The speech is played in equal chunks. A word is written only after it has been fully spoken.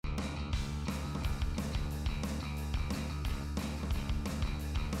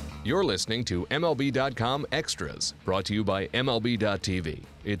You're listening to MLB.com Extras, brought to you by MLB.tv.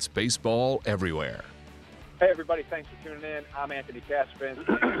 It's baseball everywhere. Hey, everybody. Thanks for tuning in. I'm Anthony Castrovince.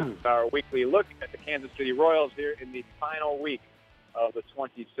 It's our weekly look at the Kansas City Royals here in the final week of the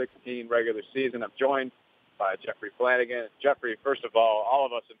 2016 regular season. I'm joined by Jeffrey Flanagan. Jeffrey, first of all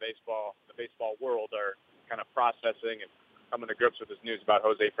of us in baseball, the baseball world, are kind of processing and coming to grips with this news about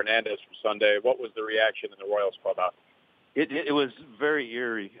Jose Fernandez from Sunday. What was the reaction in the Royals clubhouse? It was very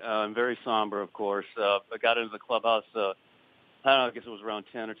eerie and very somber, of course. I got into the clubhouse, I don't know, I guess it was around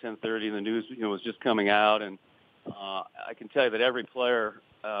 10 or 10:30, and the news was just coming out. And I can tell you that every player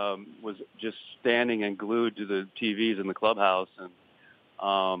was just standing and glued to the TVs in the clubhouse.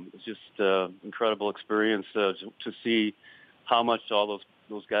 And it's just an incredible experience to see how much all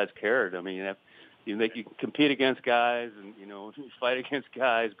those guys cared. I mean, you can compete against guys and, fight against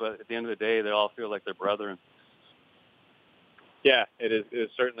guys, but at the end of the day, they all feel like they're brethren. Yeah, it is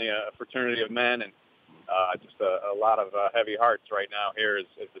certainly a fraternity of men, and just a lot of heavy hearts right now here as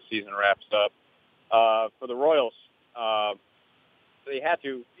the season wraps up. For the Royals, they had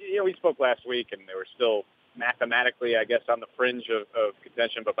to, we spoke last week, and they were still mathematically, I guess, on the fringe of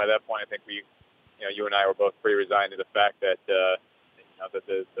contention, but by that point, I think you and I were both pretty resigned to the fact that, that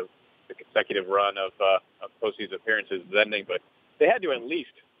the consecutive run of postseason appearances is ending, but they had to at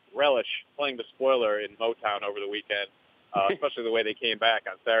least relish playing the spoiler in Motown over the weekend. Especially the way they came back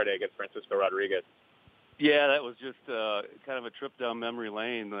on Saturday against Francisco Rodriguez. Yeah, that was just kind of a trip down memory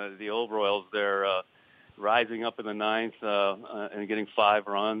lane. The old Royals, they're rising up in the ninth and getting 5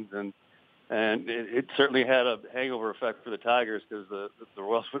 runs, and it certainly had a hangover effect for the Tigers because the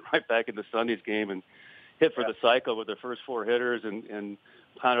Royals went right back into Sunday's game and hit for the cycle with their first 4 hitters and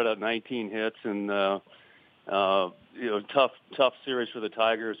pounded out 19 hits and. Tough series for the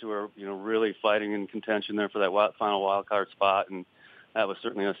Tigers, who are really fighting in contention there for that final wild card spot, and that was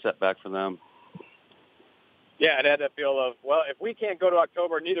certainly a setback for them. Yeah, it had that feel of, well, if we can't go to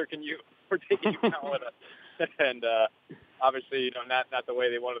October, neither can you. We're taking you down with us. And obviously, not the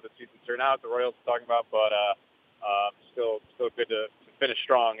way they wanted the season to turn out. The Royals are talking about, but still good to finish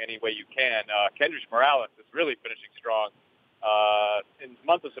strong any way you can. Kendrys is really finishing strong. In the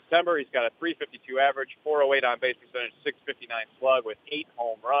month of September, he's got a .352 average, 408 on-base percentage, .659 slug with 8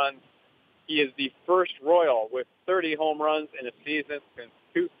 home runs. He is the first Royal with 30 home runs in a season since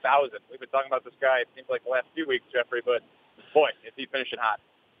 2000. We've been talking about this guy, it seems like the last few weeks, Jeffrey, but boy, is he finishing hot.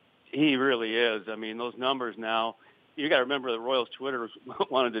 He really is. I mean, those numbers now, you got to remember the Royals Twitter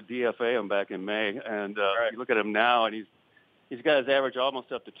wanted to DFA him back in May, and You look at him now, and he's got his average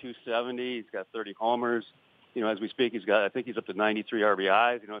almost up to 270. He's got 30 homers. As we speak, I think he's up to 93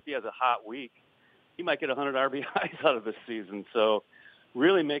 RBIs. If he has a hot week, he might get 100 RBIs out of this season. So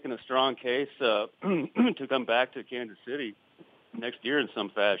really making a strong case to come back to Kansas City next year in some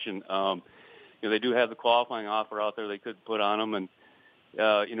fashion. They do have the qualifying offer out there they could put on him. And,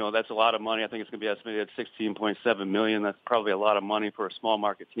 that's a lot of money. I think it's going to be estimated at $16.7 million. That's probably a lot of money for a small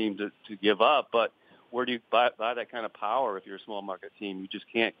market team to give up. But where do you buy that kind of power if you're a small market team? You just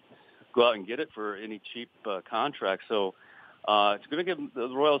can't go out and get it for any cheap contract. So it's going to give the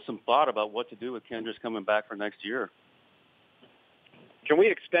Royals some thought about what to do with Kendrys coming back for next year. Can we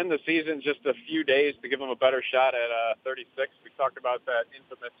extend the season just a few days to give him a better shot at 36? We talked about that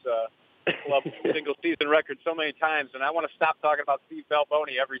infamous club single-season record so many times, and I want to stop talking about Steve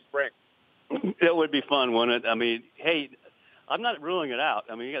Balboni every spring. It would be fun, wouldn't it? I mean, hey, I'm not ruling it out.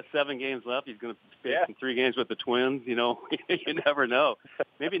 I mean, you got 7 games left. He's going to pitch in 3 games with the Twins. You never know.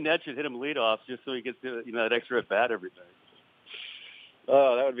 Maybe Ned should hit him leadoff just so he gets that extra at bat every day.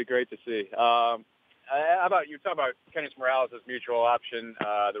 Oh, that would be great to see. How about you talk about Kendrys Morales' mutual option?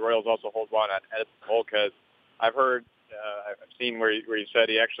 The Royals also hold one on Edinson Volquez. I've seen where he said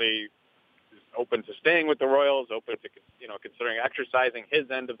he actually is open to staying with the Royals, open to considering exercising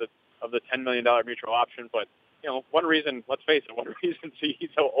his end of the $10 million mutual option, but. One reason, let's face it, one reason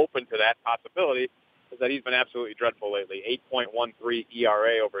he's so open to that possibility is that he's been absolutely dreadful lately. 8.13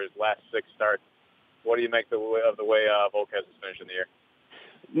 ERA over his last 6 starts. What do you make of the way Volquez is finishing the year?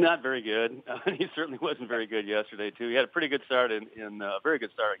 Not very good. He certainly wasn't very good yesterday, too. He had a pretty good start very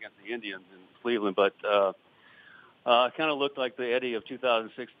good start against the Indians in Cleveland, but kind of looked like the Eddie of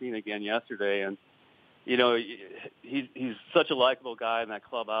 2016 again yesterday. And he's such a likable guy in that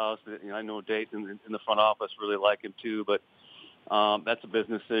clubhouse. I know Dayton in the front office really like him too, but that's a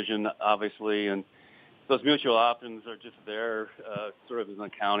business decision, obviously. And those mutual options are just there, sort of as an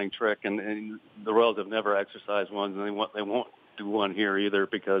accounting trick. And the Royals have never exercised one, and they won't do one here either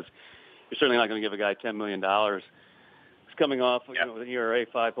because you're certainly not going to give a guy $10 million. It's coming off, with an ERA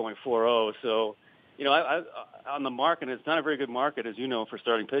 5.40. So, I on the market, it's not a very good market, as you know, for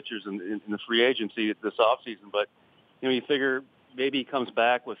starting pitchers in the free agency this offseason. But, you figure maybe he comes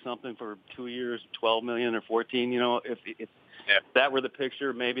back with something for 2 years, $12 million or $14 million. If that were the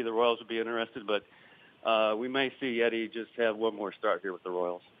picture, maybe the Royals would be interested. But we may see Eddie just have one more start here with the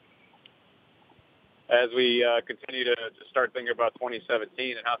Royals. As we continue to start thinking about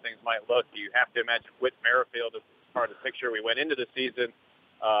 2017 and how things might look, you have to imagine Whit Merrifield is part of the picture. We went into the season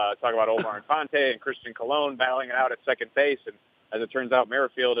talking about Omar Infante and Christian Colon battling it out at second base. And as it turns out,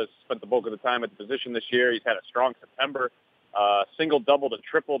 Merrifield has spent the bulk of the time at the position this year. He's had a strong September, single, doubled, and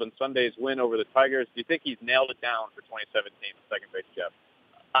tripled in Sunday's win over the Tigers. Do you think he's nailed it down for 2017, the second base, Jeff?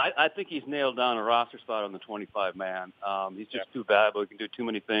 I think he's nailed down a roster spot on the 25-man. He's just too valuable. He can do too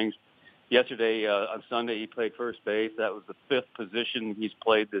many things. Yesterday, on Sunday, he played first base. That was the fifth position he's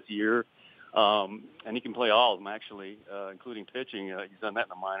played this year. And he can play all of them, actually, including pitching. He's done that in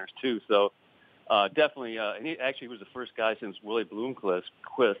the minors, too. So definitely, and he actually was the first guy since Willie Bloomquist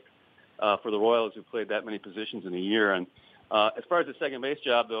for the Royals who played that many positions in a year. And as far as the second base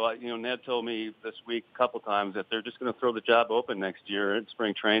job, though, Ned told me this week a couple times that they're just going to throw the job open next year in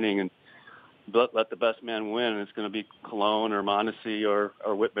spring training and let the best man win. And it's going to be Colon or Mondesi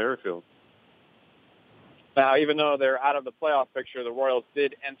or Whit Merrifield. Now, even though they're out of the playoff picture, the Royals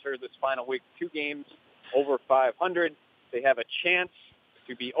did enter this final week 2 games over 500. They have a chance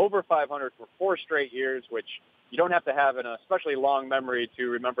to be over 500 for 4 straight years, which you don't have to have an especially long memory to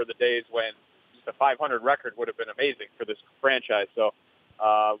remember the days when the 500 record would have been amazing for this franchise. So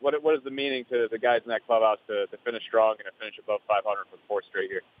what is the meaning to the guys in that clubhouse to finish strong and to finish above 500 for the 4th straight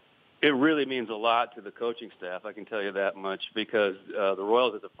year? It really means a lot to the coaching staff, I can tell you that much, because the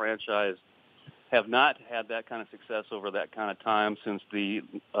Royals as a franchise have not had that kind of success over that kind of time since the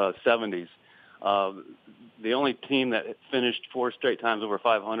 70s. The only team that finished 4 straight times over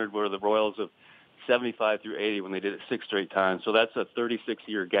 500 were the Royals of 75 through 80 when they did it 6 straight times. So that's a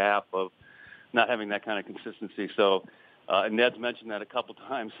 36-year gap of not having that kind of consistency. So Ned's mentioned that a couple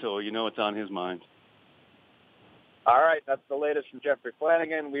times, so it's on his mind. All right, that's the latest from Jeffrey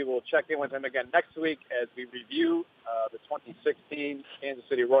Flanagan. We will check in with him again next week as we review the 2016 Kansas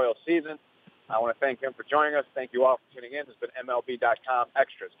City Royals season. I want to thank him for joining us. Thank you all for tuning in. This has been MLB.com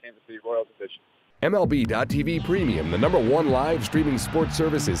Extras, Kansas City Royals edition. MLB.tv Premium, the #1 live streaming sports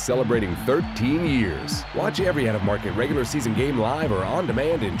service, is celebrating 13 years. Watch every out-of-market regular season game live or on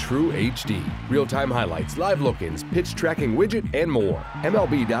demand in true HD. Real-time highlights, live look-ins, pitch tracking widget, and more.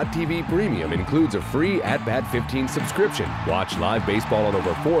 MLB.tv Premium includes a free At-Bat 15 subscription. Watch live baseball on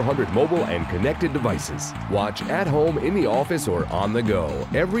over 400 mobile and connected devices. Watch at home, in the office, or on the go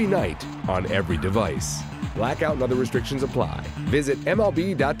every night on every device. Blackout and other restrictions apply. Visit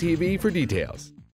MLB.tv for details.